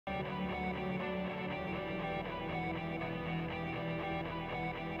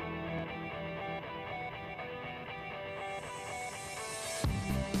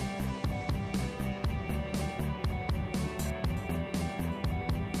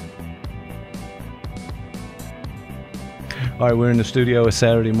All right, we're in the studio. It's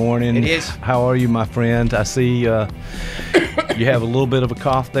Saturday morning. It is. How are you, my friend? I see you have a little bit of a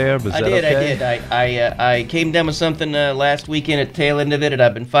cough there, but I did. I came down with something last weekend at the tail end of it, and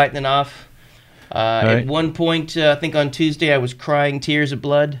I've been fighting it off. At one point, I think on Tuesday, I was crying tears of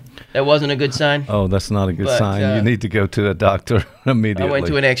blood. That wasn't a good sign. Oh, that's not a good sign. You need to go to a doctor immediately. I went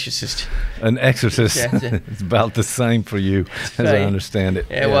to an exorcist. An exorcist? It's about the same for you, as I understand it.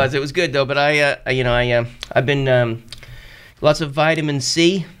 Yeah, it was. It was good, though. But I've been lots of vitamin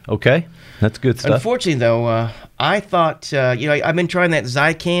C. Okay. That's good stuff. Unfortunately, though, I thought, I've been trying that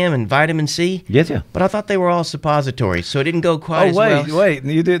Zicam and vitamin C. Yes, yeah. But I thought they were all suppositories, so it didn't go quite as well. Oh, wait,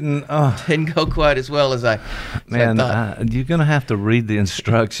 you didn't. Didn't go quite as well as I thought. You're going to have to read the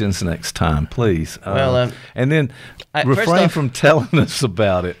instructions next time, please. And then refrain from telling us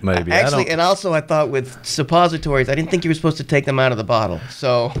about it, maybe. Actually, and also I thought with suppositories, I didn't think you were supposed to take them out of the bottle.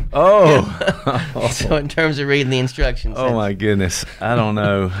 So. So in terms of reading the instructions. Oh, my goodness. I don't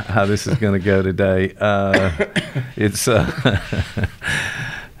know how this is going to go today. It's well,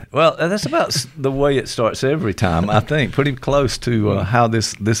 that's about the way it starts every time. I think pretty close to how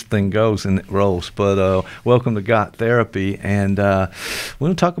this thing goes and it rolls. But welcome to Got Therapy, and we're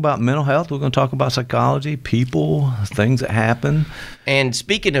going to talk about mental health. We're going to talk about psychology, people, things that happen. And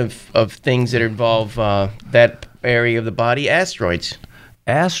speaking of things that involve that area of the body, asteroids.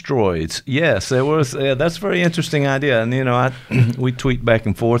 Asteroids, yes, there was. That's a very interesting idea, and we tweet back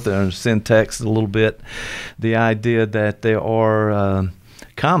and forth and send text a little bit. The idea that there are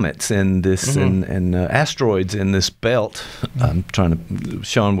comets in this and asteroids in this belt. I'm trying to.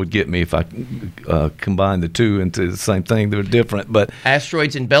 Sean would get me if I combine the two into the same thing. They're different, but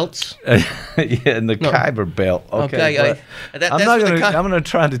asteroids and belts. In the Kuiper belt. Okay, I'm going to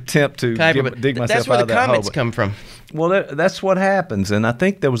try to attempt to dig myself out of that hole. That's where the comets come from. Well, that's what happens, and I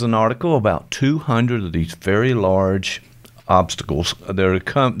think there was an article about 200 of these very large obstacles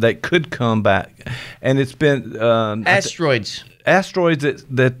that could come back, and it's been asteroids. Asteroids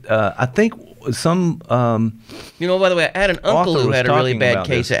that I think some. By the way, I had an uncle who had a really bad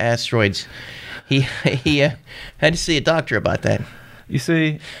case of asteroids. He had to see a doctor about that. You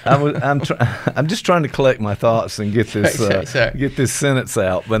see, I'm just trying to collect my thoughts and get this get this sentence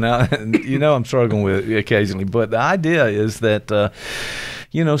out. But now, I'm struggling with it occasionally. But the idea is that,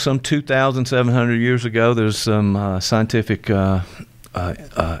 some 2,700 years ago, there's some scientific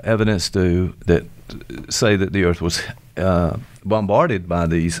evidence that say that the Earth was bombarded by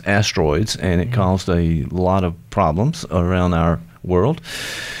these asteroids, and it caused a lot of problems around our world.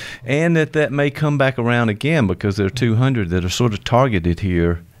 And that may come back around again because there are 200 that are sort of targeted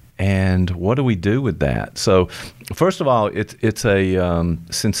here. And what do we do with that? So, first of all, it's a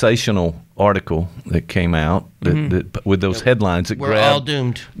sensational article that came out that with those headlines that we're all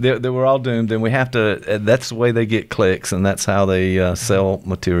doomed. They were all doomed, and we have to. That's the way they get clicks, and that's how they sell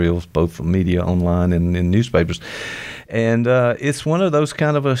materials, both for media, online, and in newspapers. And it's one of those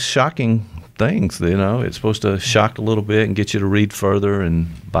kind of a shocking things. It's supposed to shock a little bit and get you to read further and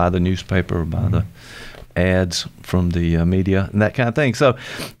buy the newspaper, buy the ads from the media and that kind of thing. So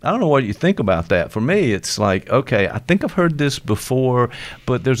I don't know what you think about that. For me, it's like, okay, I think I've heard this before,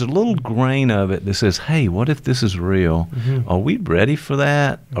 but there's a little grain of it that says, hey, what if this is real? Are we ready for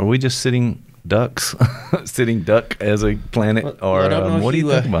that? Are we just sitting duck as a planet? What do you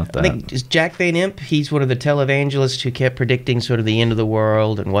think about that? I think is Jack Van Imp. He's one of the televangelists who kept predicting sort of the end of the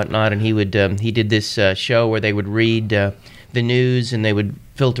world and whatnot. And he did this show where they would read the news and they would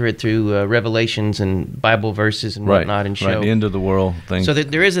filter it through revelations and Bible verses and whatnot and show the end of the world thing. So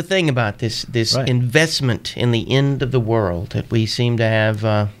there is a thing about this investment in the end of the world that we seem to have.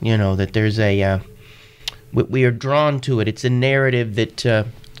 That there's we are drawn to it. It's a narrative that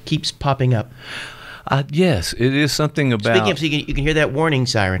keeps popping up. Yes, it is something about. Speaking of, so you can hear that warning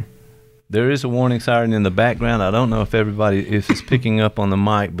siren. There is a warning siren in the background. I don't know if it's picking up on the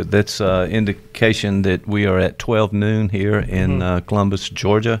mic, but that's indication that we are at 12 noon here in Columbus,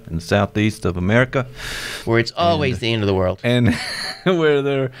 Georgia, in the southeast of America. Where it's always the end of the world. And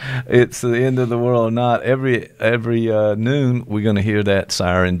whether it's the end of the world or not, every noon we're going to hear that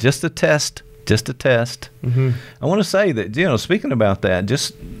siren. Just a test. I want to say that, speaking about that,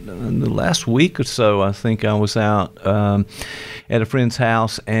 just in the last week or so, I think I was out at a friend's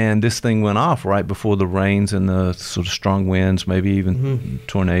house, and this thing went off right before the rains and the sort of strong winds, maybe even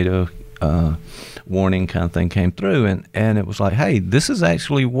tornado warning kind of thing came through, and it was like, hey, this is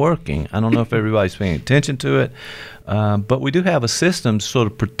actually working. I don't know if everybody's paying attention to it, but we do have a system to sort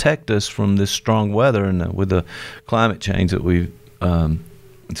of protect us from this strong weather, and with the climate change that we've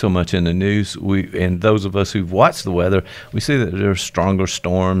so much in the news, and those of us who've watched the weather, we see that there are stronger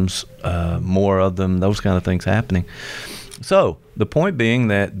storms, more of them, those kind of things happening. So the point being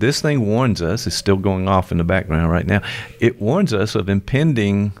that this thing warns us, it's still going off in the background right now, it warns us of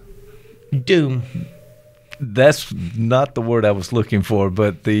impending doom. That's not the word I was looking for,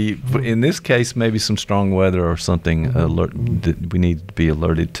 but in this case, maybe some strong weather or something that we need to be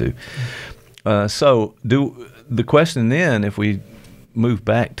alerted to. So the question then, if we move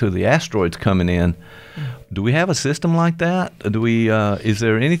back to the asteroids coming in, do we have a system like that? Is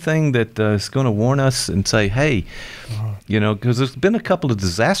there anything that is going to warn us and say, hey, because there's been a couple of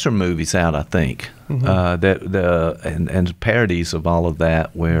disaster movies out, I think, and parodies of all of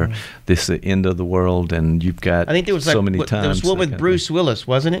that, where this is the end of the world, and you've got I think there was so many times. There was one with Bruce Willis,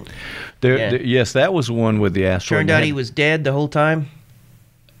 wasn't it? Yes, that was one with the asteroid. Turned out he was dead the whole time.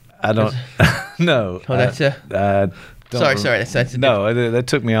 I don't know. Oh, that's sorry. That's no. That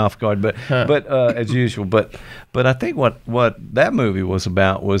took me off guard, but as usual. But I think what that movie was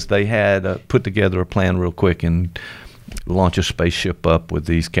about was they had put together a plan real quick and launch a spaceship up with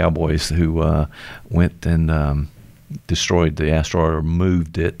these cowboys who went and destroyed the asteroid or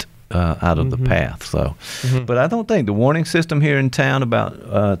moved it out of the path. So, but I don't think the warning system here in town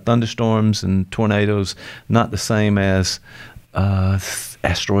about thunderstorms and tornadoes not the same as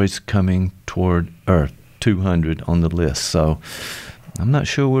asteroids coming toward Earth. 200 on the list. So I'm not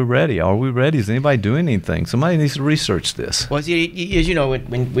sure we're ready. Are we ready? Is anybody doing anything? Somebody needs to research this. Well, as you know,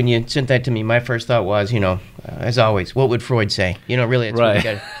 when you sent that to me, my first thought was, as always, what would Freud say? Really, it's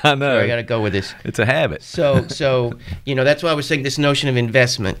right. I know. I got to go with this. It's a habit. So that's why I was saying this notion of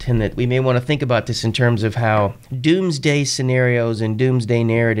investment, and that we may want to think about this in terms of how doomsday scenarios and doomsday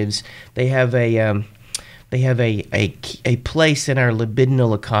narratives, they have a place in our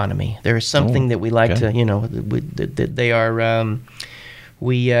libidinal economy. There is something that we like to, that they are.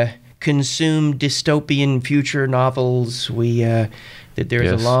 We consume dystopian future novels. That there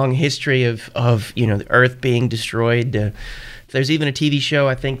is a long history of the Earth being destroyed. There's even a TV show,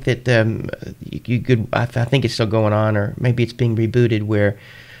 I think, that you could. I think it's still going on, or maybe it's being rebooted. Where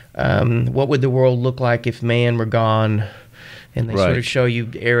what would the world look like if man were gone? And they sort of show you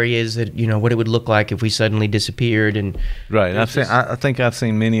areas that what it would look like if we suddenly disappeared. And right, I think I've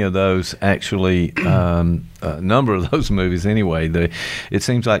seen many of those actually. A number of those movies, anyway. It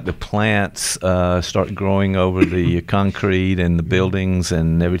seems like the plants start growing over the concrete and the buildings,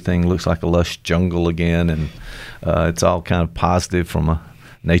 and everything looks like a lush jungle again. And it's all kind of positive from a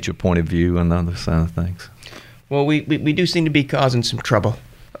nature point of view and other kind of things. Well, we do seem to be causing some trouble.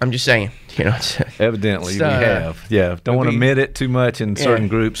 I'm just saying, Evidently, we have. Yeah, don't want to admit it too much in certain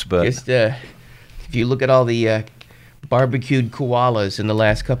groups, but just, if you look at all the barbecued koalas in the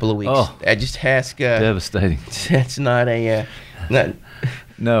last couple of weeks, I just ask. Devastating. That's not a.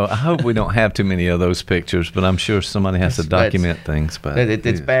 No, I hope we don't have too many of those pictures, but I'm sure somebody has to document things. But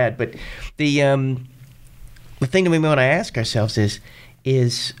it's bad. But the thing that we want to ask ourselves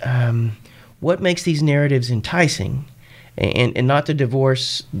is what makes these narratives enticing? And not to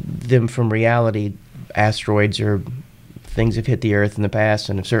divorce them from reality. Asteroids or things have hit the Earth in the past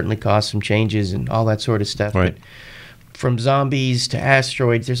and have certainly caused some changes and all that sort of stuff. Right. But from zombies to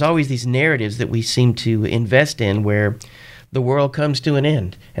asteroids, there's always these narratives that we seem to invest in where the world comes to an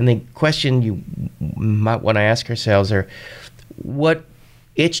end. And the question you might want to ask ourselves are, what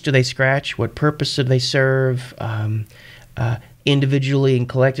itch do they scratch? What purpose do they serve? Individually and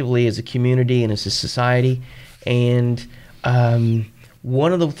collectively as a community and as a society. And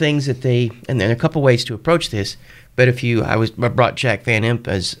one of the things that and there are a couple ways to approach this, but I brought Jack Van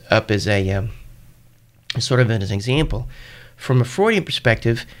Impe up as a sort of as an example. From a Freudian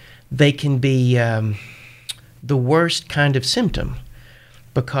perspective, they can be the worst kind of symptom,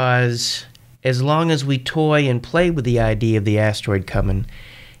 because as long as we toy and play with the idea of the asteroid coming,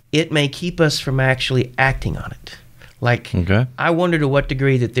 it may keep us from actually acting on it. I wonder to what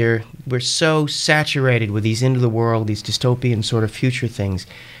degree that we're so saturated with these end of the world, these dystopian sort of future things,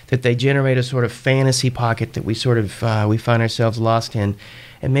 that they generate a sort of fantasy pocket that we sort of we find ourselves lost in,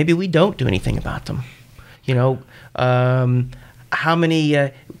 and maybe we don't do anything about them. How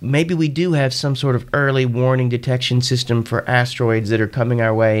many? Maybe we do have some sort of early warning detection system for asteroids that are coming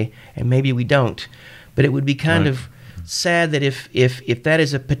our way, and maybe we don't. But it would be kind of sad that if that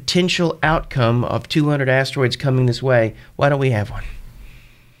is a potential outcome of 200 asteroids coming this way, why don't we have one?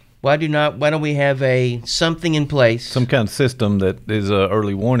 Why don't we have something in place? Some kind of system that is an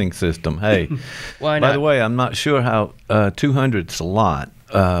early warning system. Hey, why not? By the way, I'm not sure how 200's a lot.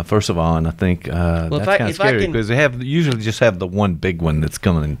 first of all, and I think that's kind of scary because they usually just have the one big one that's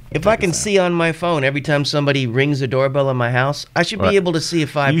coming. If I can see on my phone every time somebody rings the doorbell in my house, I should be able to see a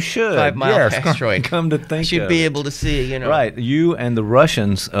 5-mile asteroid. Come to think, I should be able to see. You know, right? You and the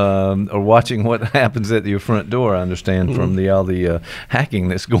Russians are watching what happens at your front door. I understand from all the hacking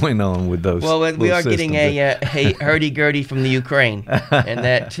that's going on with those. Well, we are getting a hurdy-gurdy from the Ukraine, and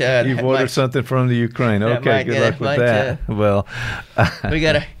that you've ordered something from the Ukraine. Okay, good luck with that. Well. We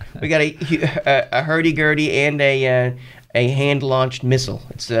got a hurdy-gurdy and a hand-launched missile.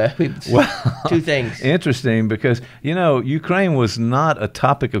 It's two things. Interesting, because Ukraine was not a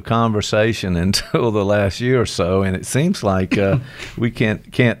topic of conversation until the last year or so, and it seems like we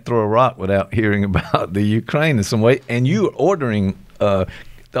can't throw a rock without hearing about the Ukraine in some way. And you ordering,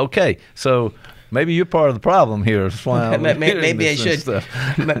 okay, so. Maybe you're part of the problem here. Maybe I should.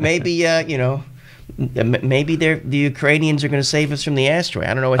 Maybe maybe the Ukrainians are going to save us from the asteroid.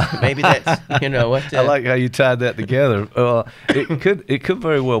 I don't know what. Maybe that's what. I like how you tied that together. It could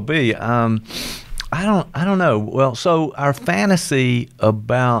very well be. I don't know. Well, so our fantasy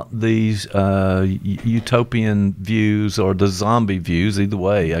about these utopian views or the zombie views, either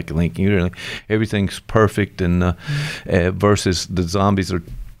way, I can think everything's perfect and versus the zombies are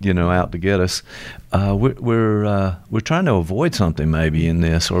out to get us. We're trying to avoid something maybe in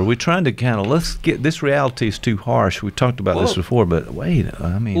this, or we're trying to kind of let's get this reality is too harsh. We talked about this before, but wait,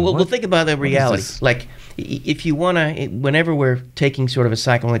 I mean, we'll think about the reality. Like if you want to, whenever we're taking sort of a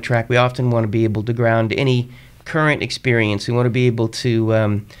psychoanalytic track, we often want to be able to ground any current experience. We want to be able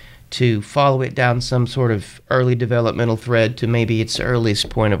to follow it down some sort of early developmental thread to maybe its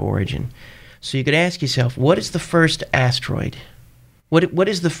earliest point of origin. So you could ask yourself, what is the first asteroid? What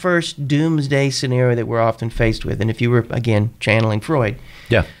is the first doomsday scenario that we're often faced with? And if you were, again, channeling Freud,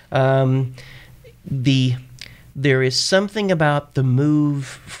 there is something about the move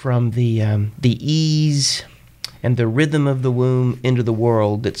from the ease and the rhythm of the womb into the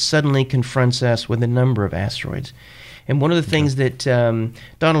world that suddenly confronts us with a number of asteroids. And one of the things that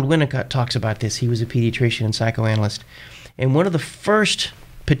Donald Winnicott talks about this, he was a pediatrician and psychoanalyst, and one of the first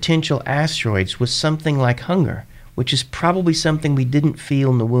potential asteroids was something like hunger, which is probably something we didn't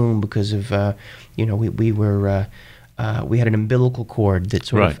feel in the womb because of, we had an umbilical cord that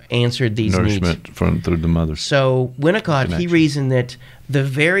sort of answered these nourishment needs. Through the mother. So Winnicott, he reasoned that the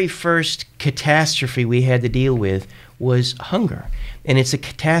very first catastrophe we had to deal with was hunger. And it's a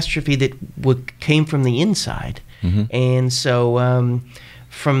catastrophe that came from the inside. Mm-hmm. And so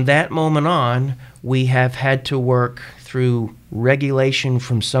from that moment on, we have had to work through regulation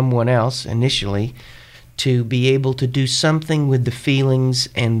from someone else initially to be able to do something with the feelings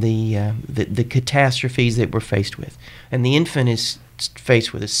and the catastrophes that we're faced with. And the infant is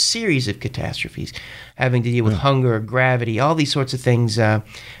faced with a series of catastrophes, having to deal with hunger, gravity, all these sorts of things,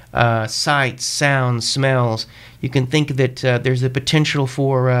 sights, sounds, smells. You can think that there's the potential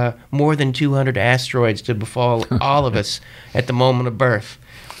for more than 200 asteroids to befall all of us at the moment of birth.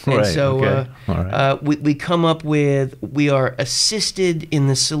 And so we come up with, we are assisted in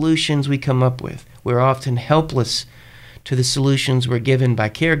the solutions we come up with. We're often helpless to the solutions we're given by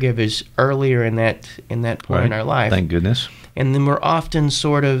caregivers earlier in that point in our life. Thank goodness. And then we're often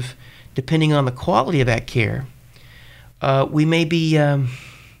sort of, depending on the quality of that care, we may be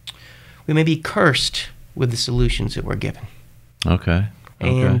cursed with the solutions that we're given. Okay.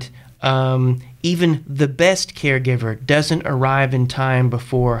 And even the best caregiver doesn't arrive in time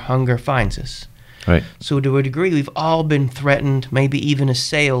before hunger finds us. Right. So to a degree, we've all been threatened, maybe even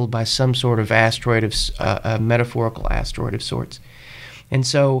assailed by some sort of asteroid, a metaphorical asteroid of sorts. And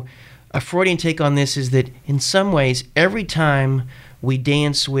so a Freudian take on this is that in some ways, every time we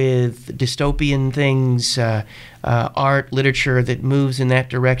dance with dystopian things, art, literature that moves in that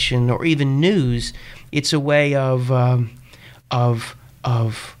direction, or even news, it's a way of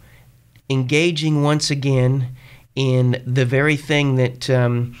engaging once again in the very thing that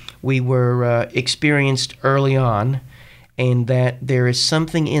we were experienced early on, and that there is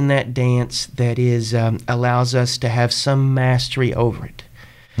something in that dance that is allows us to have some mastery over it.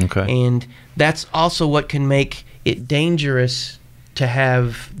 Okay. And that's also what can make it dangerous to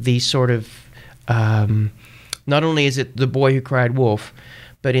have these sort of not only is it the boy who cried wolf,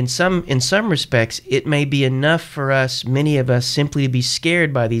 but in some respects it may be enough for us, many of us, simply to be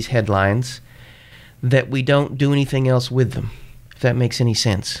scared by these headlines that we don't do anything else with them, if that makes any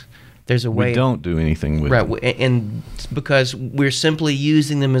sense. There's a way we don't do anything with them. And because we're simply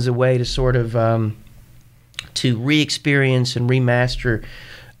using them as a way to sort of to re-experience and remaster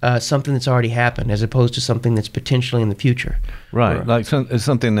something that's already happened as opposed to something that's potentially in the future. Right, like it's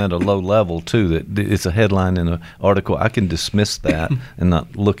something at a low level too. That it's a headline in an article. I can dismiss that and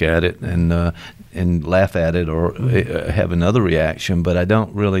not look at it and laugh at it or have another reaction, but I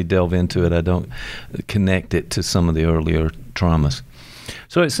don't really delve into it. I don't connect it to some of the earlier traumas.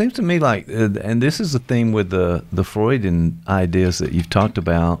 So it seems to me like, and this is the theme with the Freudian ideas that you've talked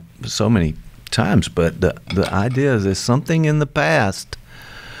about so many times, but the idea is there's something in the past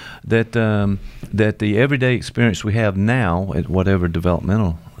that the everyday experience we have now at whatever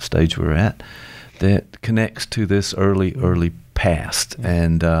developmental stage we're at that connects to this early past,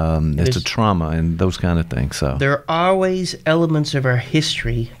 and it's a trauma and those kind of things. So there are always elements of our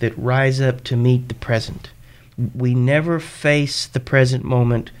history that rise up to meet the present. We never face the present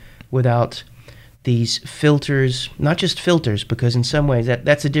moment without these filters, not just filters, because in some ways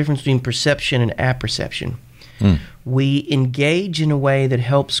that's the difference between perception and apperception. We engage in a way that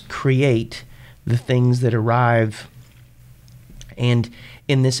helps create the things that arrive, and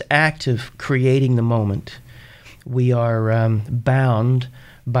in this act of creating the moment, we are bound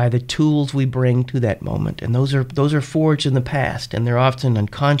by the tools we bring to that moment, and those are forged in the past, and they're often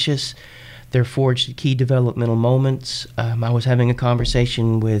unconscious. They're forged at key developmental moments. I was having a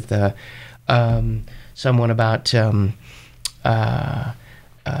conversation with someone about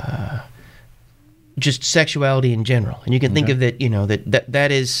just sexuality in general, and you can think of it,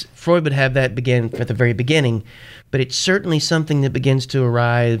 that is, Freud would have that begin at the very beginning, but it's certainly something that begins to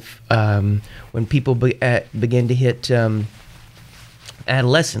arrive when people begin to hit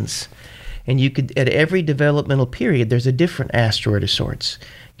adolescence, and you could, at every developmental period, there's a different asteroid of sorts.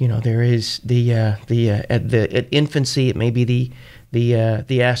 There is at infancy, it may be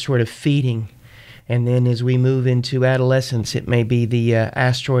the asteroid of feeding. And then as we move into adolescence, it may be the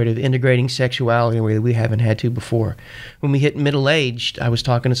asteroid of integrating sexuality in a way that we haven't had to before. When we hit middle-aged, I was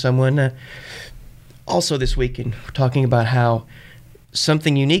talking to someone also this weekend, talking about how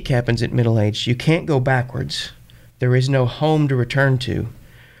something unique happens at middle age. You can't go backwards. There is no home to return to,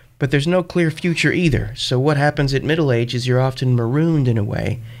 but there's no clear future either. So what happens at middle age is you're often marooned in a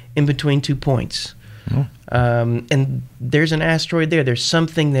way in between 2 points. And there's an asteroid there. There's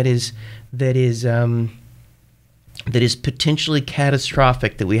something that is potentially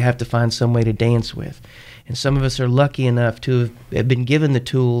catastrophic that we have to find some way to dance with. And some of us are lucky enough to have been given the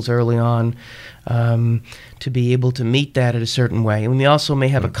tools early on to be able to meet that in a certain way. And we also may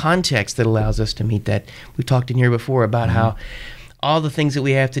have a context that allows us to meet that. We've talked in here before about how all the things that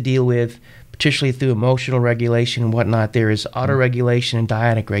we have to deal with, particularly through emotional regulation and whatnot, there is autoregulation and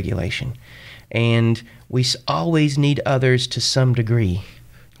dyadic regulation. And we always need others to some degree.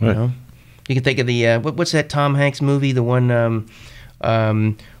 You know, you can think of the what's that Tom Hanks movie, the one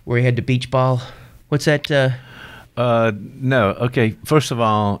where he had the beach ball. What's that? No. Okay. First of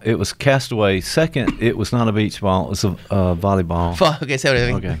all, it was Castaway. Second, it was not a beach ball. It was a volleyball. Okay. So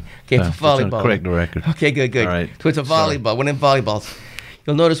okay. Volleyball. Correct the record. Okay. Good. All right. So it's a volleyball. One of volleyballs.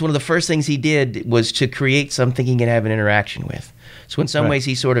 You'll notice one of the first things he did was to create something he can have an interaction with. So in some ways,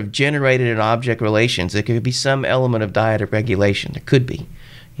 he sort of generated an object relations. There could be some element of dyadic regulation. There could be,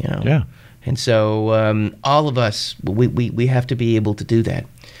 Yeah. And so all of us, we have to be able to do that.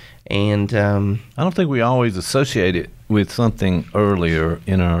 And I don't think we always associate it with something earlier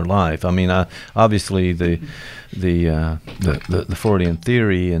in our life. I mean, obviously the Freudian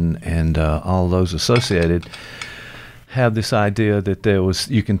theory and all those associated have this idea that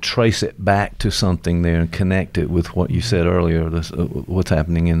you can trace it back to something there and connect it with what you said earlier, what's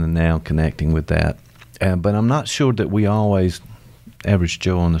happening in the now, connecting with that. But I'm not sure that we always, average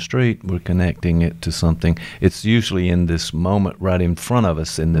Joe on the street, we're connecting it to something. It's usually in this moment right in front of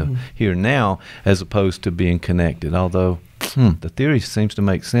us in the here and now, as opposed to being connected. Although the theory seems to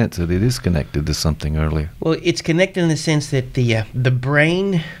make sense that it is connected to something earlier. Well, it's connected in the sense that the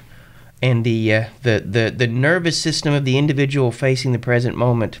brain and the nervous system of the individual facing the present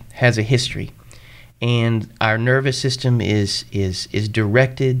moment has a history, and our nervous system is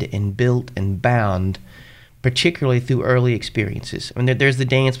directed and built and bound, particularly through early experiences. I mean, there's the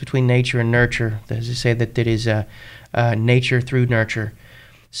dance between nature and nurture. As I say, that is nature through nurture.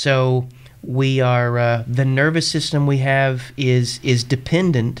 So we are the nervous system we have is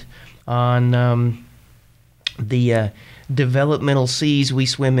dependent on the developmental seas we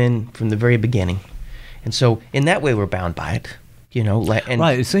swim in from the very beginning, and so in that way we're bound by it.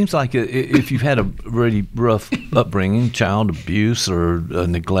 Right. It seems like if you've had a really rough upbringing, child abuse or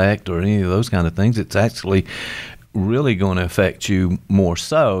neglect or any of those kind of things, it's actually really going to affect you more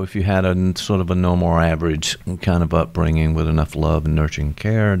so if you had a sort of a normal or average kind of upbringing with enough love and nurturing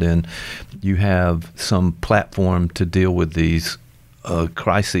care. Then you have some platform to deal with these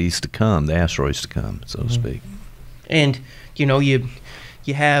crises to come, the asteroids to come, so to speak. And you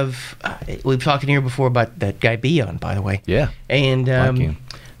have we've talked in here before about that guy Bion, by the way. Yeah. And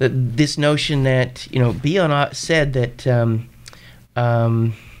this notion that Bion said that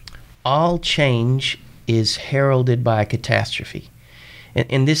all change is heralded by a catastrophe.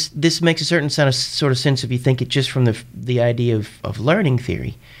 And this makes a certain sort of sense if you think it just from the idea of learning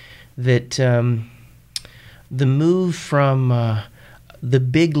theory, that the move from the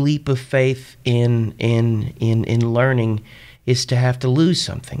big leap of faith in learning is to have to lose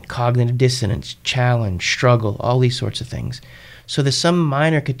something, cognitive dissonance, challenge, struggle, all these sorts of things. So there's some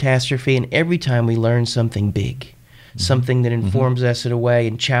minor catastrophe, and every time we learn something big, something that informs us in a way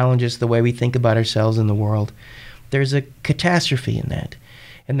and challenges the way we think about ourselves in the world, there's a catastrophe in that.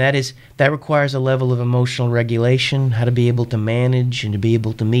 And that requires a level of emotional regulation, how to be able to manage and to be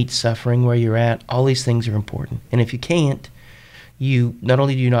able to meet suffering where you're at. All these things are important. And if you can't, you not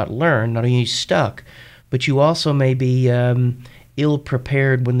only do you not learn, not only are you stuck, but you also may be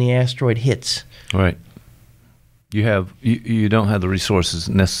ill-prepared when the asteroid hits. Right. You don't have the resources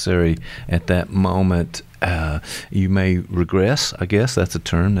necessary at that moment. You may regress. I guess that's a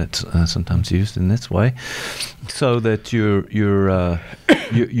term that's sometimes used in this way, so that you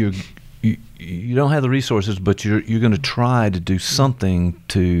don't have the resources, but you're going to try to do something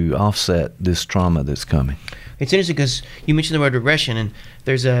to offset this trauma that's coming. It's interesting because you mentioned the word regression, and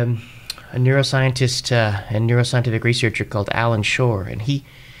there's a neuroscientist and neuroscientific researcher called Alan Shore, and he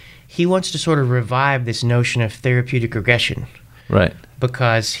wants to sort of revive this notion of therapeutic regression. Right.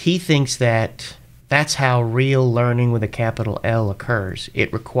 Because he thinks that that's how real learning with a capital L occurs.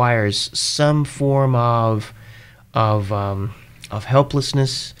 It requires some form of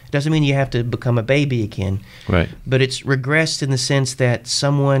helplessness. It doesn't mean you have to become a baby again. Right. But it's regressed in the sense that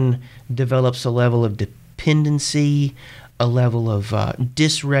someone develops a level of dependency, a level of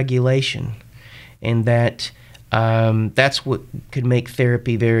dysregulation, and that's what could make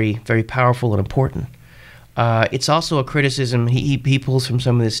therapy very, very powerful and important. It's also a criticism he pulls from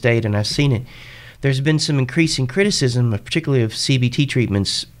some of this data, and I've seen it. There's been some increasing criticism, particularly of CBT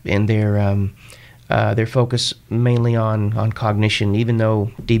treatments and their focus mainly on cognition, even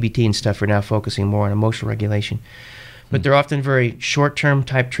though DBT and stuff are now focusing more on emotional regulation. But they're often very short-term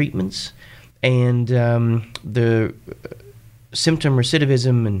type treatments, and the symptom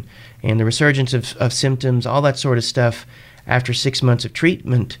recidivism and the resurgence of symptoms, all that sort of stuff after 6 months of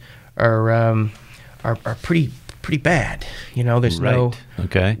treatment are pretty bad. There's right.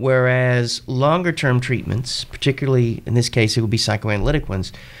 Okay. Whereas longer term treatments, particularly in this case it would be psychoanalytic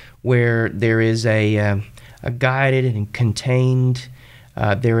ones, where there is a guided and contained,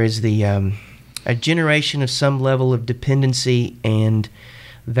 there is a generation of some level of dependency, and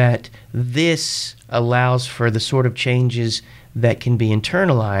that this allows for the sort of changes that can be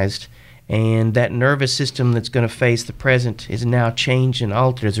internalized, and that nervous system that's going to face the present is now changed and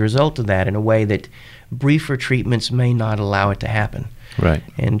altered as a result of that in a way that briefer treatments may not allow it to happen. Right.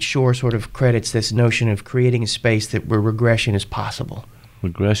 And Shore sort of credits this notion of creating a space where regression is possible.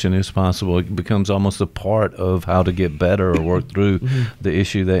 Regression is possible. It becomes almost a part of how to get better or work through the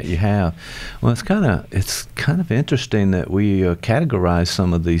issue that you have. Well, it's kind of interesting that we categorize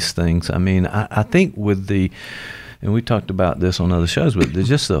some of these things. I mean, I think with and we talked about this on other shows, but there's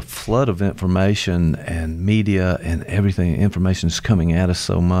just a flood of information and media and everything. Information is coming at us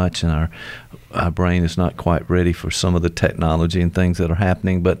so much, and our brain is not quite ready for some of the technology and things that are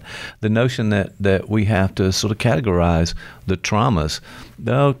happening. But the notion that we have to sort of categorize the traumas.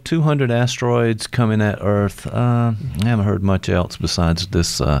 Though 200 asteroids coming at Earth, I haven't heard much else besides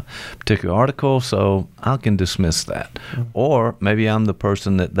this particular article, so I can dismiss that. Or maybe I'm the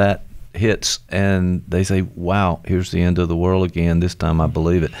person that hits and they say, wow, here's the end of the world again. This time I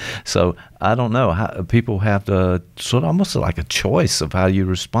believe it. So I don't know. How people have to sort of almost like a choice of how you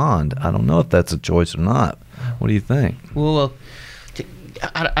respond. I don't know if that's a choice or not. What do you think? Well,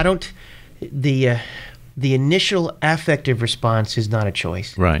 I don't. The initial affective response is not a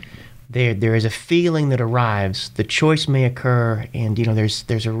choice. Right. There is a feeling that arrives. The choice may occur, and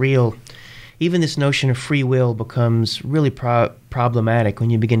there's a real. Even this notion of free will becomes really problematic when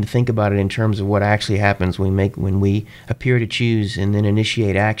you begin to think about it in terms of what actually happens when we appear to choose and then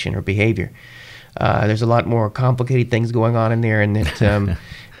initiate action or behavior. There's a lot more complicated things going on in there,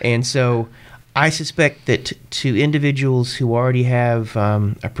 and so I suspect that to individuals who already have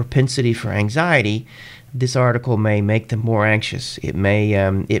a propensity for anxiety, this article may make them more anxious. It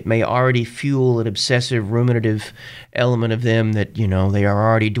may already fuel an obsessive ruminative element of them that they are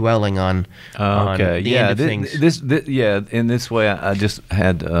already dwelling on the end of things. In this way, I just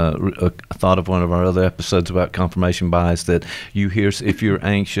had a thought of one of our other episodes about confirmation bias, that if you're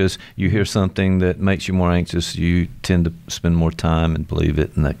anxious, you hear something that makes you more anxious, you tend to spend more time and believe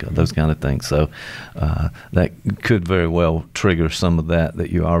it, and those kind of things. So that could very well trigger some of that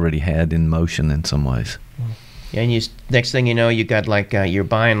you already had in motion in some ways. Yeah, and next thing you know, you got you're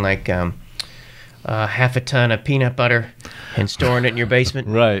buying half a ton of peanut butter and storing it in your basement.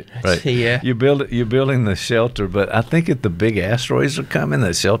 Right. Yeah. You're building the shelter, but I think if the big asteroids are coming,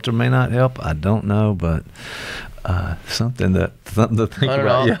 the shelter may not help. I don't know, but something to think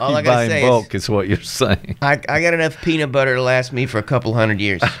about. Yeah, all you I buy say in bulk is what you're saying. I got enough peanut butter to last me for a couple hundred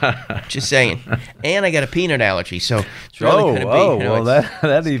years. Just saying. And I got a peanut allergy, so it's really going to be. Well,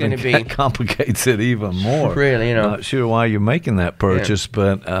 that complicates it even more. Really, Not sure why you're making that purchase,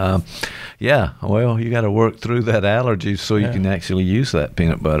 but well, you got to work through that allergy so you can actually use that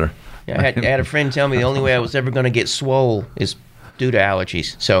peanut butter. Yeah, I had a friend tell me the only way I was ever going to get swole is due to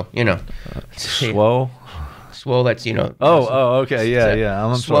allergies. So swole. Swole, that's okay, yeah.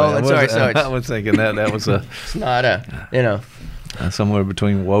 I'm swole, sorry. I was thinking that was a. It's not a somewhere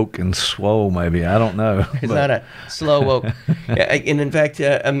between woke and swole, maybe. I don't know. It's not a slow woke. And in fact,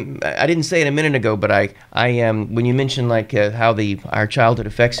 I didn't say it a minute ago, but I when you mentioned how our childhood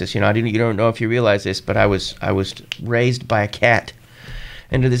affects us, you don't know if you realize this, but I was raised by a cat,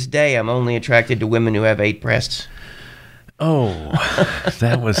 and to this day, I'm only attracted to women who have 8 breasts. Oh,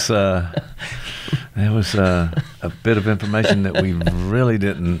 that was a bit of information that we really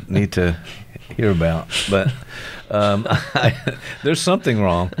didn't need to hear about, but there's something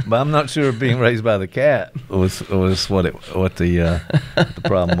wrong. But I'm not sure being raised by the cat was what the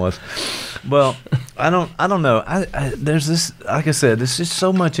problem was. Well, I don't know. There's this, like I said, there's just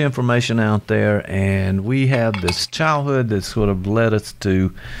so much information out there, and we have this childhood that sort of led us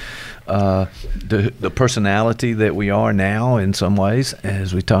to the personality that we are now in some ways,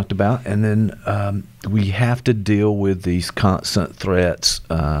 as we talked about, and then we have to deal with these constant threats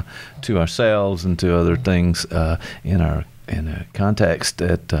to ourselves and to other things in a context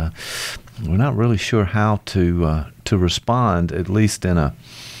that we're not really sure how to respond, at least in a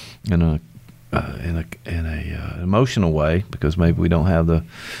emotional way, because maybe we don't have the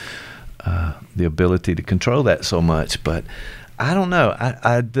ability to control that so much, but. I don't know.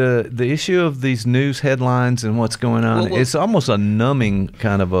 The issue of these news headlines and what's going on, it's almost a numbing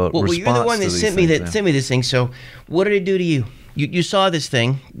kind of a response. Well, you're the one that sent me this thing. So, what did it do to you? You saw this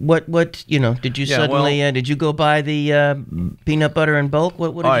thing. What did you suddenly did you go buy the peanut butter in bulk?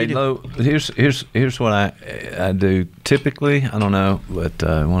 What did you do? All right, here's what I do typically. I don't know, but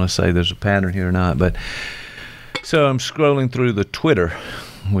I want to say there's a pattern here or not. But so I'm scrolling through the Twitter,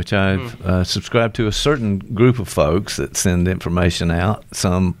 which I've subscribed to a certain group of folks that send information out.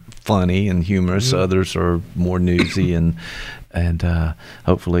 Some funny and humorous, others are more newsy and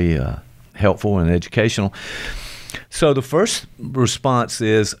hopefully helpful and educational. So the first response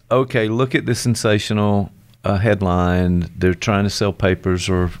is, okay, look at this sensational headline. They're trying to sell papers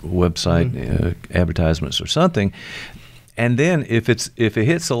or website advertisements or something. And then if it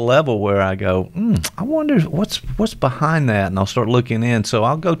hits a level where I go, I wonder what's behind that, and I'll start looking in. So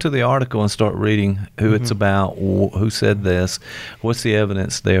I'll go to the article and start reading who it's about, who said this, what's the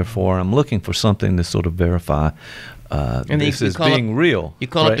evidence there for. I'm looking for something to sort of verify this is being real. You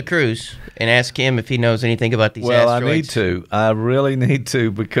call up the Cruise and ask him if he knows anything about these asteroids. Well, I need to. I really need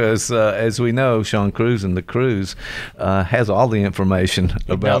to, because as we know, Sean Cruise and the Cruise has all the information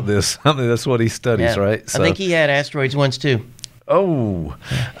about this. I mean, that's what he studies, right? So, I think he had asteroids once too. Oh,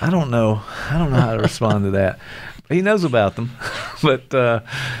 I don't know how to respond to that. He knows about them, but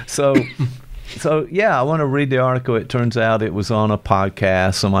So, yeah, I want to read the article. It turns out it was on a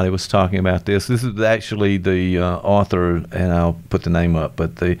podcast. Somebody was talking about this. This is actually the author, and I'll put the name up,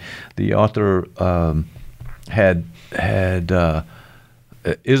 but the author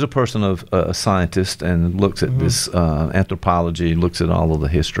is a person of a scientist and looks at this anthropology, looks at all of the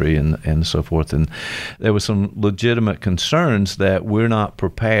history and so forth. And there was some legitimate concerns that we're not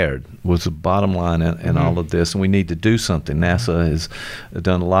prepared was the bottom line in all of this, and we need to do something. NASA has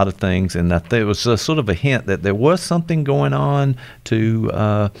done a lot of things, and I think it was a sort of a hint that there was something going on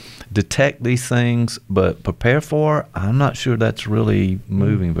to detect these things, but prepare for. I'm not sure that's really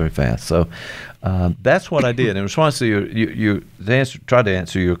moving very fast. So that's what I did. In response to try to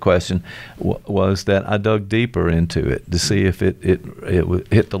answer your question, was that I dug deeper into it to see if it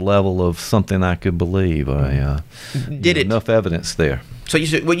hit the level of something I could believe. Enough evidence there. So you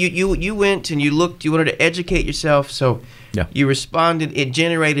said, well, you went and you looked. You wanted to educate yourself. So you responded. It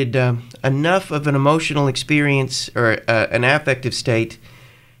generated enough of an emotional experience or an affective state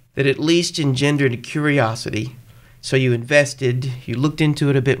that at least engendered a curiosity. So you invested. You looked into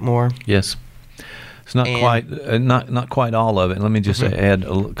it a bit more. Yes. It's not quite all of it. Let me just add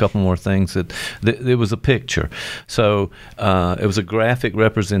a couple more things. There was a picture, so it was a graphic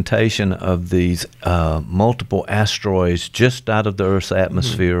representation of these multiple asteroids just out of the Earth's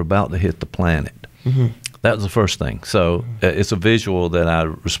atmosphere, about to hit the planet. That was the first thing. So it's a visual that I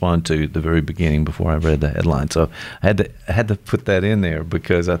responded to at the very beginning before I read the headline. So I had to put that in there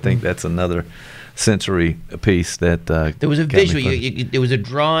because I think that's another sensory piece that there was a visual. There was a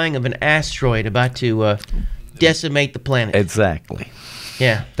drawing of an asteroid about to decimate the planet. Exactly.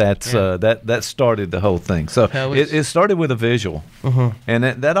 Yeah. That started the whole thing. So it started with a visual, and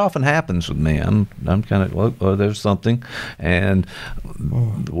that often happens with me. I'm kind of, oh, there's something, and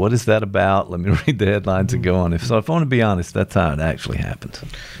what is that about? Let me read the headlines and go on. If I want to be honest, that's how it actually happens.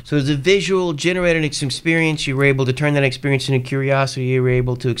 So there's a visual generated some experience. You were able to turn that experience into curiosity. You were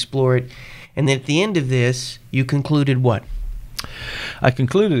able to explore it. And then at the end of this, you concluded what? I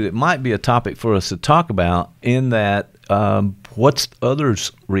concluded it might be a topic for us to talk about in that what's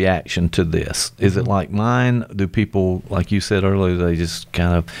others' reaction to this? Is it like mine? Do people, like you said earlier, they just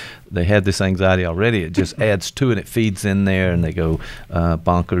they had this anxiety already. It just adds to it. It feeds in there, and they go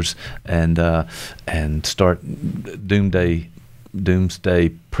bonkers and start doomsday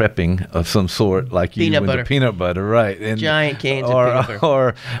prepping of some sort, like peanut butter. Peanut butter, right? And giant cans of peanut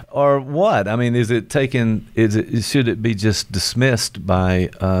butter. Or what? I mean, should it be just dismissed by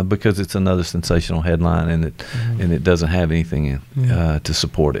because it's another sensational headline and it doesn't have anything to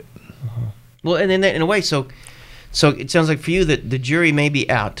support it? Well, and then in a way, so it sounds like for you that the jury may be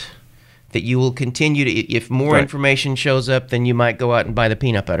out. That you will continue to, if more information shows up, then you might go out and buy the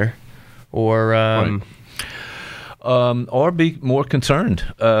peanut butter, or. Or be more concerned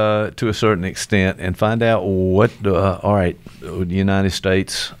to a certain extent and find out what, all right, the United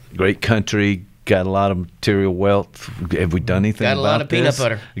States, great country, got a lot of material wealth. Have we done anything about this? Got a lot of peanut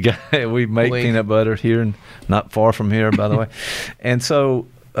butter. We make peanut butter here, and not far from here, by the way. And so,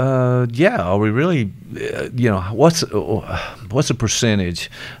 are we really, what's the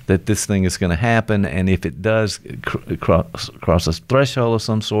percentage that this thing is going to happen? And if it does cross a threshold of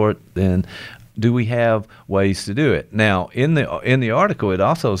some sort, then do we have ways to do it? Now, in the article, it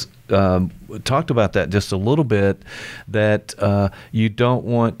also talked about that just a little bit, that you don't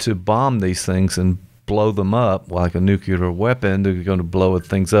want to bomb these things and blow them up like a nuclear weapon. They're going to blow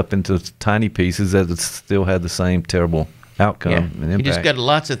things up into tiny pieces that still have the same terrible outcome and impact. You just got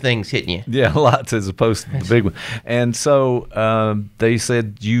lots of things hitting you. Yeah, lots as opposed to the big one. And so they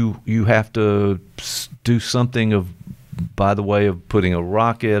said you have to do something by the way of putting a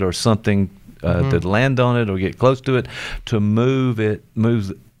rocket or something to land on it or get close to it, to move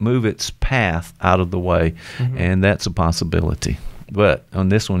its path out of the way, and that's a possibility. But on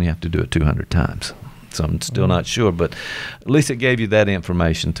this one, you have to do it 200 times. So I'm still not sure, but at least it gave you that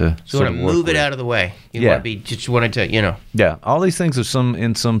information to sort of move it out of the way. You just wanted to, Yeah, all these things are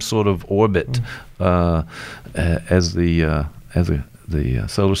in some sort of orbit as the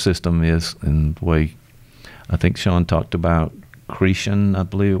solar system is, in the way I think Sean talked about. Accretion, I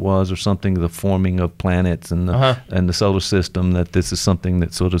believe it was, or something, the forming of planets and the solar system, that this is something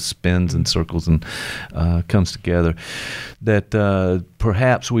that sort of spins and circles and comes together, that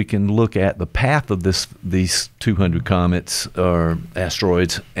perhaps we can look at the path of these 200 comets or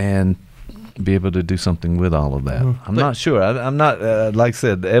asteroids and be able to do something with all of that. I'm not sure. I'm not, like I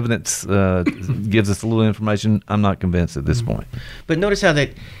said, the evidence gives us a little information. I'm not convinced at this point. But notice how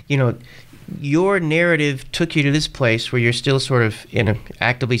that, your narrative took you to this place where you're still sort of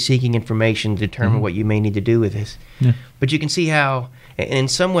actively seeking information to determine what you may need to do with this. Yeah. But you can see how, in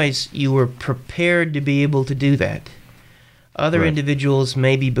some ways, you were prepared to be able to do that. Other individuals,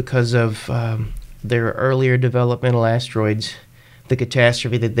 maybe because of their earlier developmental asteroids, the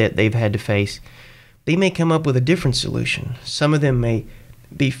catastrophe that they've had to face, they may come up with a different solution. Some of them may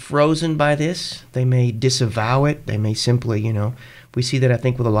be frozen by this. They may disavow it. They may simply, we see that, I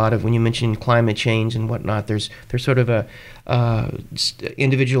think, with a lot of, when you mention climate change and whatnot, there's sort of a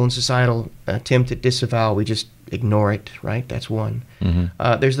individual and societal attempt at disavowal. We just ignore it, right? That's one.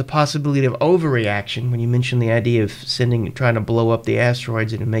 There's the possibility of overreaction when you mention the idea of trying to blow up the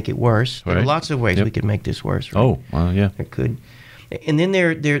asteroids and make it worse. There are lots of ways we could make this worse. Right? Yeah. It could. And then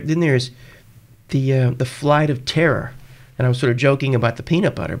there's the flight of terror. And I was sort of joking about the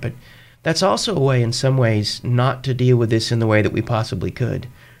peanut butter, but that's also a way, in some ways, not to deal with this in the way that we possibly could.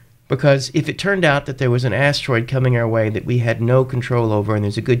 Because if it turned out that there was an asteroid coming our way that we had no control over, and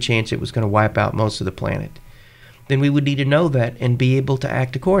there's a good chance it was going to wipe out most of the planet, then we would need to know that and be able to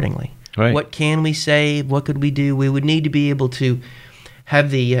act accordingly. Right. What can we say? What could we do? We would need to be able to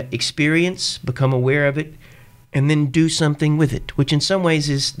have the experience, become aware of it, and then do something with it, which in some ways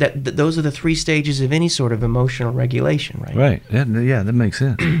is those are the 3 stages of any sort of emotional regulation, right? Right. Yeah, that makes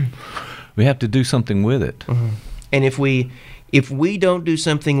sense. We have to do something with it. Mm-hmm. And if we don't do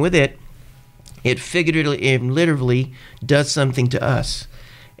something with it, it figuratively and literally does something to us.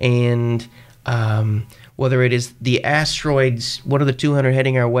 And whether it is the asteroids, what are the 200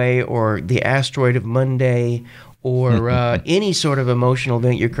 heading our way, or the asteroid of Monday, or any sort of emotional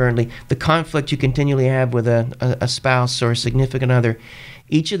event you're currently, the conflict you continually have with a spouse or a significant other,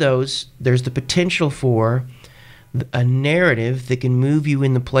 each of those, there's the potential for a narrative that can move you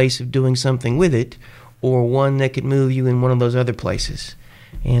in the place of doing something with it, or one that could move you in one of those other places.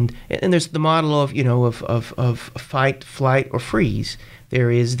 And there's the model of, of fight, flight, or freeze. There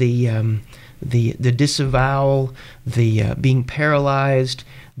is the disavowal, the being paralyzed.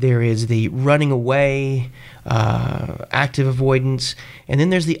 There is the running away, active avoidance, and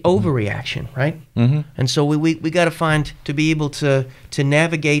then there's the overreaction, right? Mm-hmm. And so we got to find, to be able to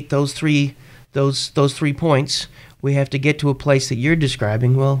navigate those three points, we have to get to a place that you're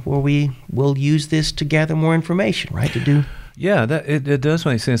describing, where we will use this to gather more information, right? To do. Yeah, it does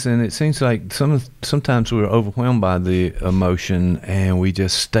make sense, and it seems like sometimes we're overwhelmed by the emotion, and we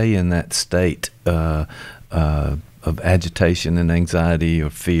just stay in that state of agitation and anxiety or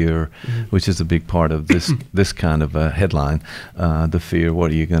fear, mm-hmm. which is a big part of this kind of headline. The fear,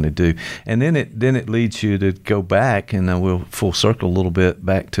 what are you going to do? And then it leads you to go back, and we'll full circle a little bit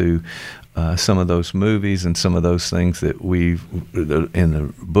back to some of those movies and some of those things that we've in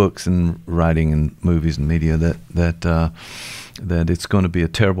the books and writing and movies and media that it's going to be a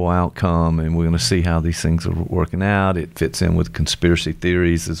terrible outcome, and we're going to see how these things are working out. It fits in with conspiracy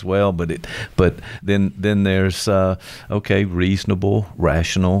theories as well, but then there's reasonable,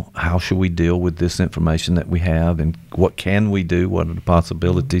 rational. How should we deal with this information that we have, and what can we do? What are the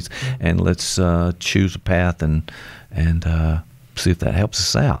possibilities? And let's choose a path and see if that helps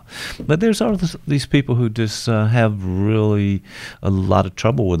us out. But there's all these people who just have really a lot of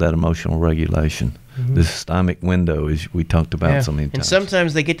trouble with that emotional regulation. Mm-hmm. The systemic window, as we talked about so many times. And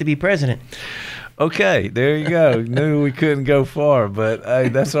sometimes they get to be president. Okay, there you go. Knew we couldn't go far, but hey,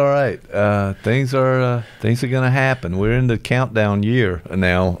 that's all right. Things are going to happen. We're in the countdown year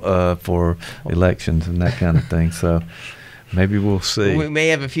now for elections and that kind of thing. So maybe we'll see. We may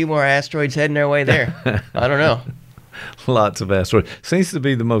have a few more asteroids heading our way there. I don't know. Lots of asteroids. Seems to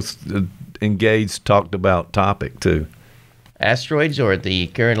be the most engaged, talked about topic too. Asteroids or the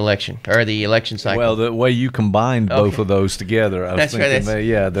current election, or the election cycle? Well, the way you combined both of those together, I was thinking,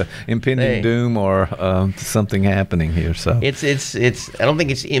 the impending doom or something happening here. So it's. I don't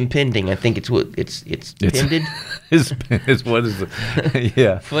think it's impending. I think it's pended. It's what is it?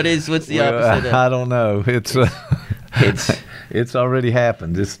 Yeah. What's the opposite? I don't know. It's already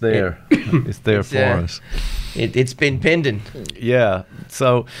happened. It's there. It's there for us. It's been pending. Yeah.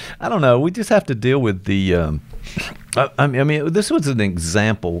 So I don't know. We just have to deal with the. I mean, this was an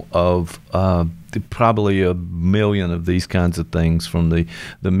example of probably a million of these kinds of things from the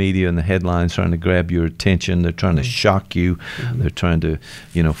media and the headlines trying to grab your attention. They're trying to shock you. Mm-hmm. They're trying to,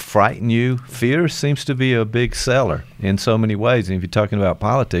 frighten you. Fear seems to be a big seller in so many ways. And if you're talking about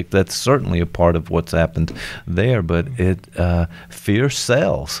politics, that's certainly a part of what's happened there. But fear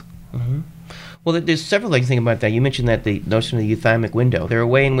sells. Mm-hmm. Well, there's several things to think about that. You mentioned that the notion of the euthymic window. There are a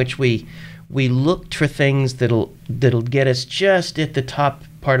way in which we look for things that'll get us just at the top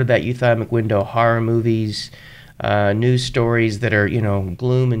part of that euthymic window. Horror movies, news stories that are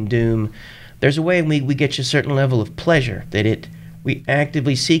gloom and doom. There's a way in we get you a certain level of pleasure that we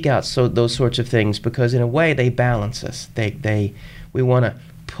actively seek out those sorts of things, because in a way they balance us. We want to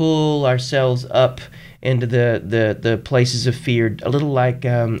pull ourselves up into the places of fear, a little like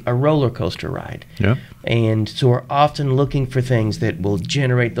a roller coaster ride. Yeah. And so we're often looking for things that will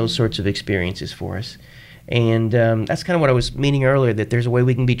generate those sorts of experiences for us. And that's kind of what I was meaning earlier, that there's a way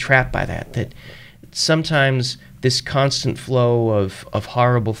we can be trapped by that sometimes this constant flow of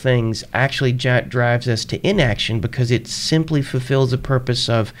horrible things actually drives us to inaction, because it simply fulfills the purpose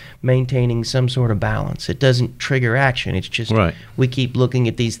of maintaining some sort of balance. It doesn't trigger action. It's just we keep looking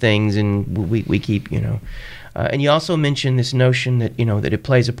at these things, and we keep, and you also mentioned this notion that, that it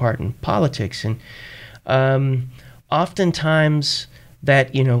plays a part in politics. And oftentimes that,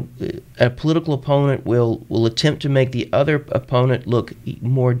 a political opponent will attempt to make the other opponent look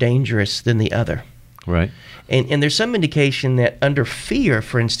more dangerous than the other. Right. And there's some indication that under fear,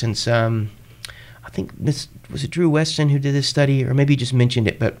 for instance, I think this was it Drew Weston who did this study, or maybe he just mentioned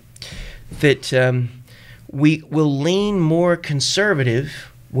it, but that we will lean more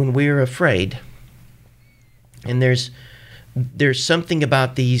conservative when we're afraid. And there's something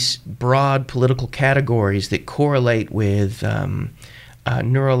about these broad political categories that correlate with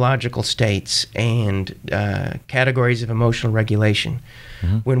neurological states and categories of emotional regulation.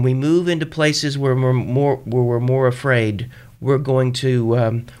 Mm-hmm. When we move into places where we're more afraid, we're going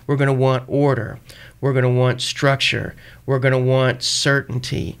to want order. We're going to want structure. We're going to want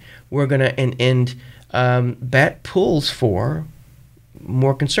certainty. We're going to and that pulls for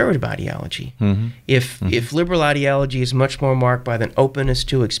more conservative ideology. Mm-hmm. If liberal ideology is much more marked by an openness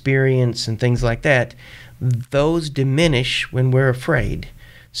to experience and things like that, those diminish when we're afraid.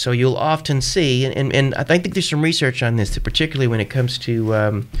 So you'll often see, and I think there's some research on this, particularly when it comes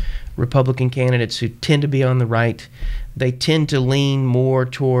to Republican candidates who tend to be on the right. They tend to lean more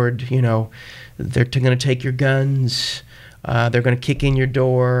toward, they're going to take your guns, they're going to kick in your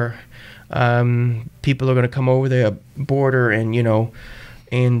door, people are going to come over the border and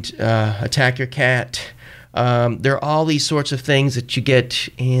attack your cat. There are all these sorts of things that you get,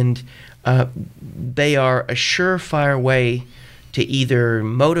 and they are a surefire way to either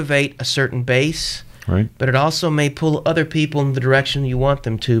motivate a certain base, right, but it also may pull other people in the direction you want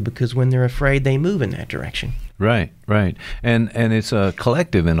them to, because when they're afraid, they move in that direction. Right. And it's a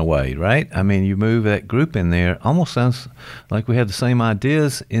collective in a way, right? I mean, you move that group in there, almost sounds like we have the same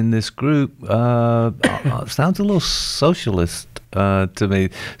ideas in this group. Sounds a little socialist to me.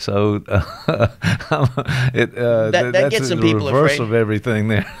 So that gets some people afraid. Of everything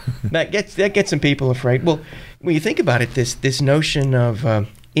there. that gets some people afraid. Well, when you think about it, this notion of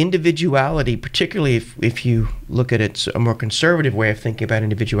individuality, particularly if you look at it a more conservative way of thinking about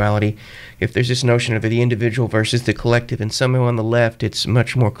individuality, if there's this notion of the individual versus the collective, and somehow on the left it's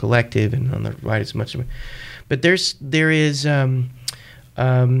much more collective, and on the right it's much more. But there is a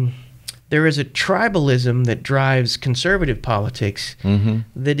tribalism that drives conservative politics, mm-hmm,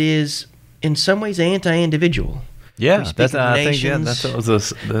 that is in some ways anti-individual. Yeah, I think that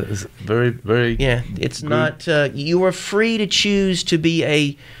was very, very. Yeah, it's not. You are free to choose to be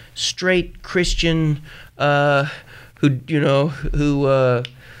a straight Christian who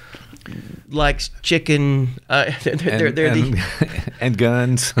likes chicken. And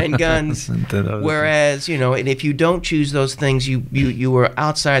guns. And guns. Whereas, and if you don't choose those things, you are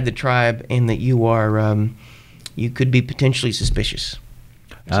outside the tribe, and that you are you could be potentially suspicious.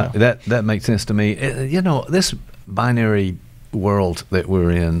 So. That makes sense to me. This binary world that we're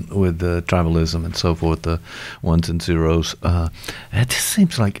in with the tribalism and so forth, the ones and zeros, it just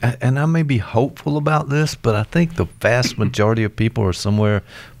seems like, and I may be hopeful about this, but I think the vast majority of people are somewhere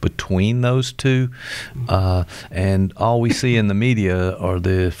between those two, and all we see in the media are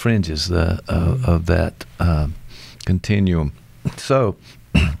the fringes of that continuum. So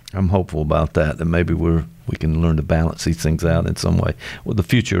I'm hopeful about that, and maybe we can learn to balance these things out in some way. Well, the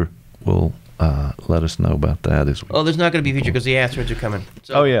future will let us know about that as well. Oh, there's not going to be a future because the asteroids are coming.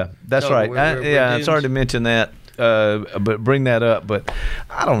 So, that's right. We're sorry to mention that, but bring that up. But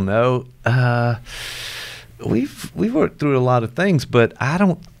I don't know. We've worked through a lot of things, but I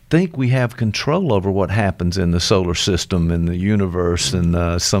don't think we have control over what happens in the solar system and the universe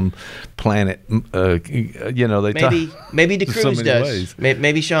and some planet. Maybe DeCruz does.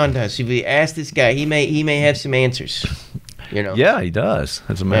 Maybe Sean does. If we ask this guy, he may have some answers. Yeah, he does,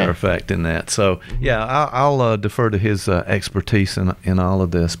 as a matter of fact, in that. So, I'll defer to his expertise in all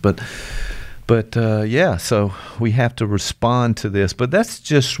of this. But so we have to respond to this. But that's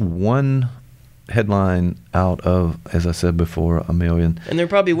just one headline out of, as I said before, a million. And there are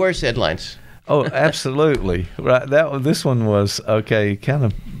probably worse headlines. Oh, absolutely. Right. This one was, kind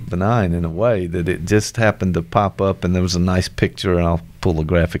of benign in a way, that it just happened to pop up, and there was a nice picture, and I'll pull the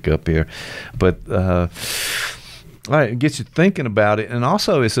graphic up here. But all right, it gets you thinking about it, and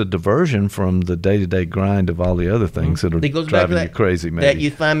also it's a diversion from the day-to-day grind of all the other things that are driving you crazy, maybe.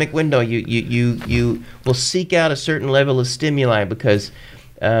 That euthymic window, you will seek out a certain level of stimuli because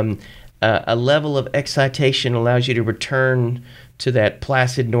a level of excitation allows you to return to that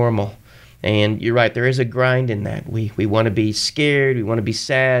placid normal. And you're right, there is a grind in that. We want to be scared, we want to be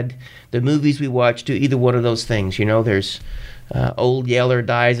sad. The movies we watch do either one of those things. There's Old Yeller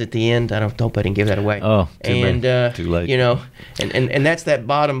dies at the end. I hope I didn't give that away. Oh, too late. And that's that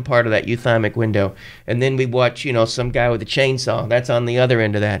bottom part of that euthymic window. And then we watch, some guy with a chainsaw. That's on the other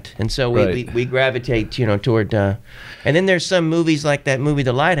end of that. And so we gravitate, toward. And then there's some movies like that movie,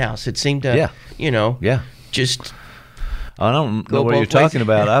 The Lighthouse. It seemed to, just. I don't know what you're talking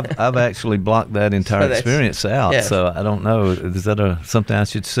about. I've actually blocked that entire experience out, so I don't know. Is that something I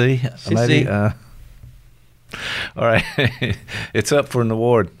should see? Maybe. All right, it's up for an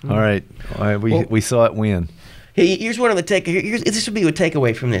award. All right, we saw it win. Here's one of the this would be a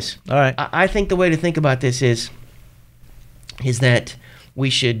takeaway from this. All right, I think the way to think about this is that we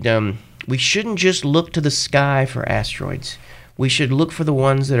shouldn't just look to the sky for asteroids. We should look for the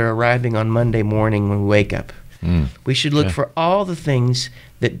ones that are arriving on Monday morning when we wake up. We should look for all the things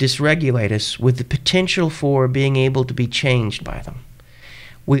that dysregulate us with the potential for being able to be changed by them.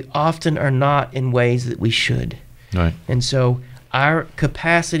 We often are not in ways that we should. Right. And so our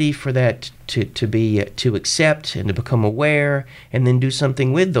capacity for that to accept and to become aware and then do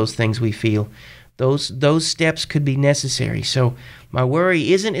something with those things we feel, those steps could be necessary. So my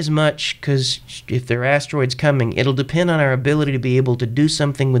worry isn't as much because if there are asteroids coming, it'll depend on our ability to be able to do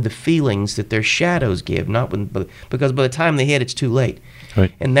something with the feelings that their shadows give, because by the time they hit, it's too late.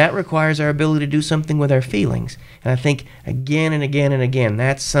 Right. And that requires our ability to do something with our feelings. And I think again and again and again,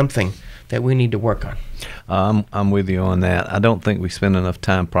 that's something that we need to work on. I'm with you on that. I don't think we spend enough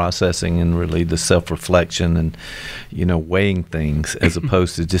time processing and really the self-reflection and, weighing things as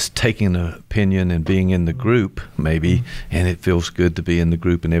opposed to just taking an opinion and being in the group maybe, and it feels good to be in the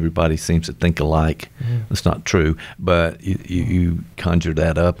group and everybody seems to think alike. That's not true, but you conjure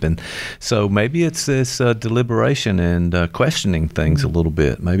that up. And so maybe it's this deliberation and questioning things a little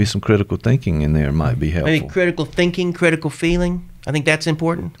bit. Maybe some critical thinking in there might be helpful. Maybe critical thinking, critical feeling. I think that's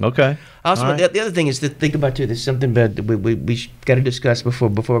important. Okay. Also, the other thing is to think about too. There's something that we got to discuss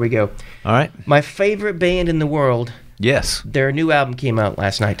before we go. All right. My favorite band in the world. Yes. Their new album came out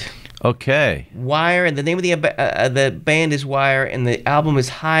last night. Okay. Wire, and the name of the band is Wire, and the album is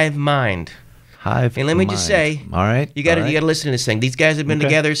Hive Mind. Hive. And let me just say, all right, you got to listen to this thing. These guys have been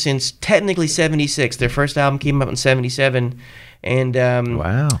together since technically '76. Their first album came out in '77, and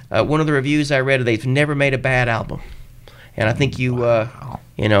wow. One of the reviews I read, they've never made a bad album. And I think well,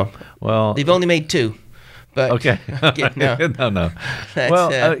 they've only made 2. But okay. No.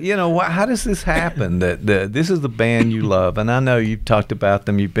 Well, how does this happen? That this is the band you love, and I know you've talked about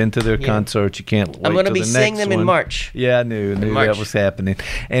them. You've been to their concerts. You can't wait. I'm going to be seeing them in March. Yeah, I knew that was happening.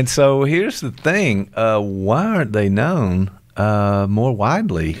 And so here's the thing: why aren't they known more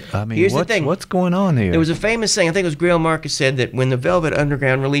widely? I mean, here's the thing. What's going on here? There was a famous saying. I think it was Greil Marcus said that when the Velvet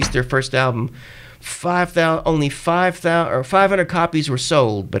Underground released their first album, 500 copies were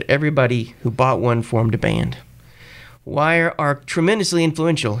sold, but everybody who bought one formed a band. Wire are tremendously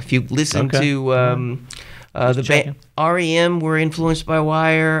influential. If you listen to the band, REM were influenced by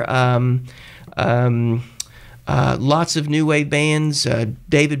Wire. Lots of new wave bands.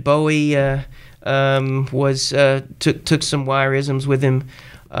 David Bowie took some Wireisms with him.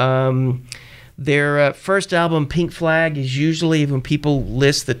 Their first album, Pink Flag, is usually, when people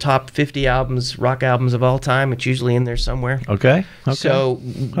list the top 50 rock albums of all time, it's usually in there somewhere. Okay. So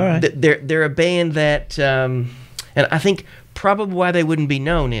all right. They're a band that, and I think probably why they wouldn't be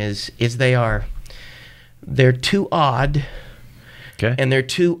known is they're too odd, and they're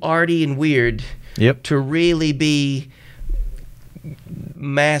too arty and weird to really be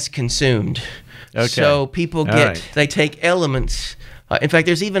mass consumed. Okay. So people they take elements. In fact,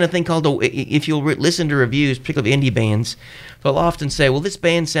 there's even a thing called, if you'll listen to reviews, particularly indie bands, they'll often say, well, this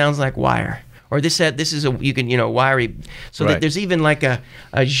band sounds like Wire. Or this is wiry. So that there's even like a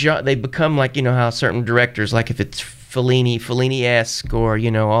genre, they become like, how certain directors, like if it's Fellini-esque or,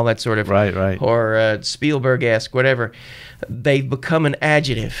 all that sort of, or Spielberg-esque, whatever, they've become an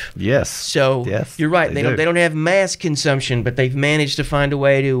adjective. Yes. So you're right. They don't have mass consumption, but they've managed to find a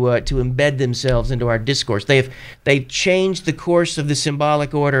way to embed themselves into our discourse. They've changed the course of the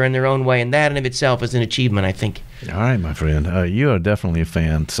symbolic order in their own way, and that in of itself is an achievement, I think. All right, my friend. You are definitely a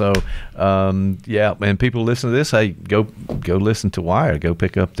fan. So, and people listen to this, hey, go listen to Wire. Go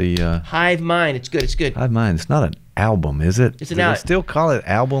pick up the Hive Mind. It's good. Hive Mind. It's not an album, is it? It's an album. They still call it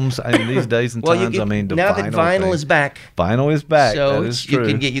albums in these days and times? Now that vinyl is back. Vinyl is back. So that is true.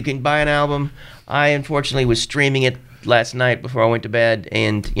 You can buy an album. I unfortunately was streaming it last night before I went to bed,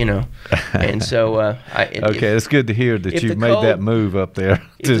 and and so it's good to hear that you've made that move up there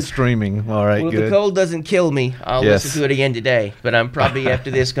to streaming. All right, well, good. If the cold doesn't kill me, I'll listen to it again today. But I'm probably after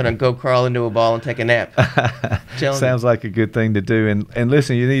this going to go crawl into a ball and take a nap. Sounds like a good thing to do. And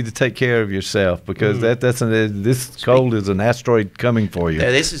listen, you need to take care of yourself because this cold is an asteroid coming for you.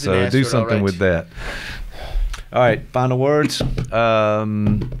 Yeah, this is an asteroid. So do something with that. All right, final words.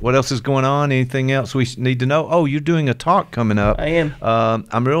 What else is going on? Anything else we need to know? Oh, you're doing a talk coming up. I am.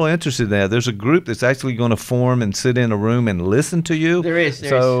 I'm really interested in that. There's a group that's actually going to form and sit in a room and listen to you. There is.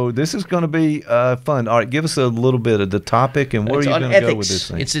 This is going to be fun. All right, give us a little bit of the topic and where are you going to go with this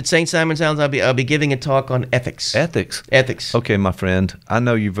thing? It's at St. Simon's Island. I'll be giving a talk on ethics. Ethics. Okay, my friend. I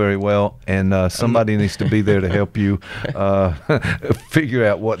know you very well, and somebody needs to be there to help you figure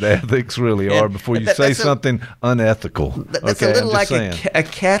out what the ethics really are before you say something unethical. That's a little like a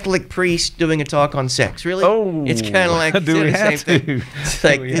Catholic priest doing a talk on sex. Really? Oh, it's kind of like the same thing. It's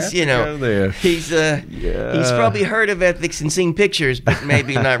like this, he's probably heard of ethics and seen pictures, but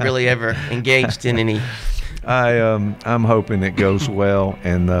maybe not really ever engaged in any. I'm hoping it goes well,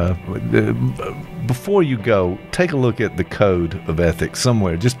 and before you go, take a look at the code of ethics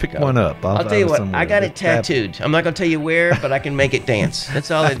somewhere. Just pick one up. I'll tell you what, I got it tattooed. I'm not going to tell you where, but I can make it dance. That's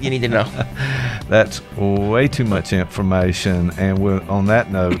all that you need to know. That's way too much information, and on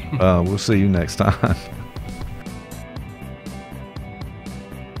that note, we'll see you next time.